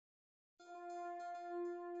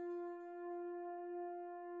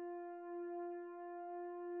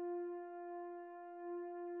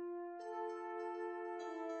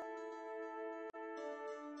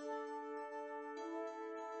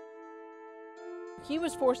He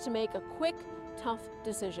was forced to make a quick, tough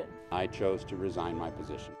decision. I chose to resign my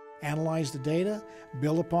position. Analyze the data,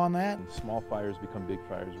 build upon that. Small fires become big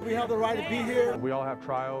fires. We have the right to be here. We all have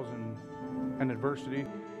trials and adversity.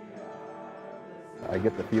 I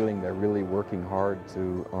get the feeling they're really working hard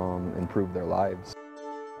to improve their lives.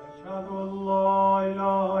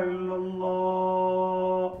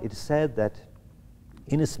 It is said that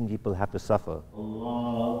innocent people have to suffer.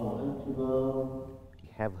 You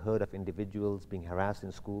have heard of individuals being harassed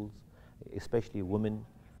in schools, especially women.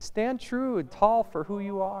 Stand true and tall for who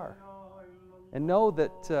you are, and know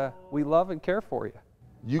that we love and care for you.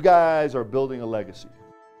 You guys are building a legacy.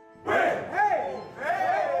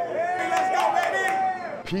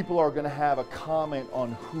 People are going to have a comment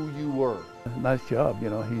on who you were. Nice job, you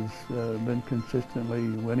know, he's been consistently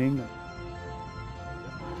winning.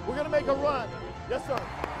 We're going to make a run. Yes, sir.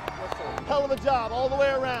 Yes, sir. Hell of a job all the way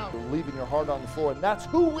around. You're leaving your heart on the floor, and that's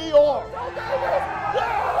who we are.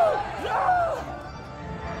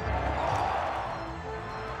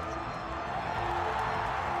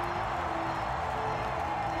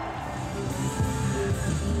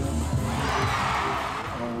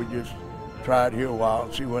 We just try it here a while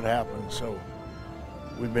and see what happens. So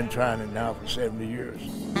we've been trying it now for 70 years.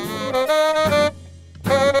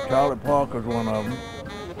 Charlie Parker's one of them.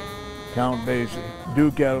 Count Basie,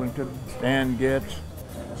 Duke Ellington, Stan Getz,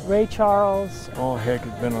 Ray Charles. Oh heck,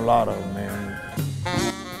 it's been a lot of them, man.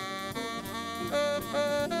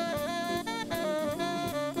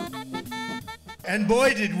 And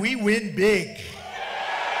boy, did we win big.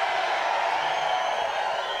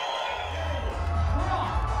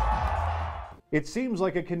 It seems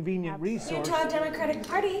like a convenient resource. Utah Democratic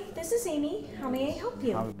Party, this is Amy. How may I help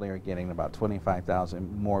you? Probably are getting about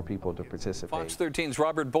 25,000 more people to participate. Fox 13's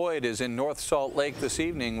Robert Boyd is in North Salt Lake this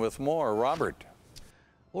evening with more. Robert.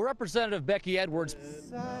 Well, Representative Becky Edwards.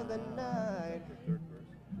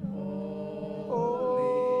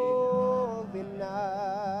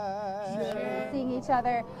 Seeing each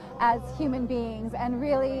other as human beings and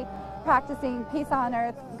really practicing peace on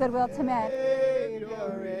earth, goodwill to men.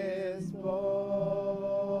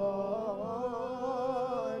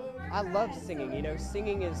 I love singing, you know,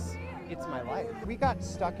 singing it's my life. We got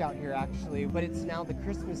stuck out here actually, but it's now the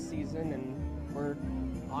Christmas season and we're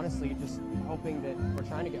honestly just hoping that we're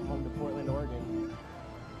trying to get home to Portland, Oregon.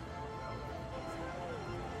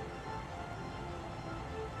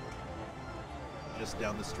 Just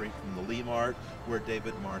down the street from the Lee Mart where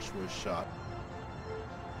David Marsh was shot.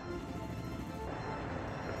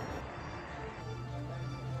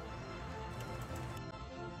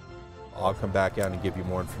 I'll come back out and give you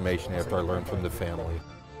more information after I learn from the family.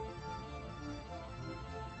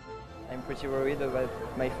 I'm pretty worried about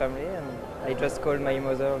my family, and I just called my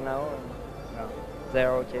mother now, and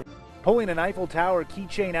they're okay. Pulling an Eiffel Tower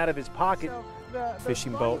keychain out of his pocket.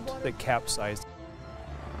 Fishing boat that capsized.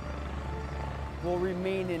 Will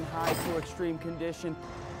remain in high to extreme condition.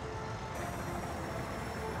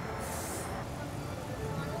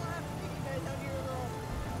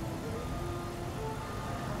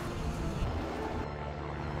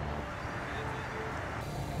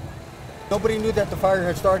 Nobody knew that the fire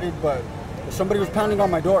had started, but somebody was pounding on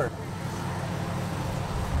my door.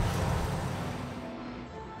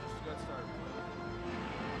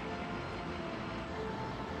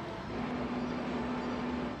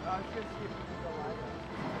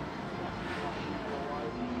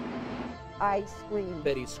 I screamed.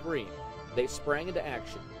 Betty screamed. They sprang into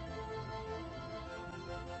action.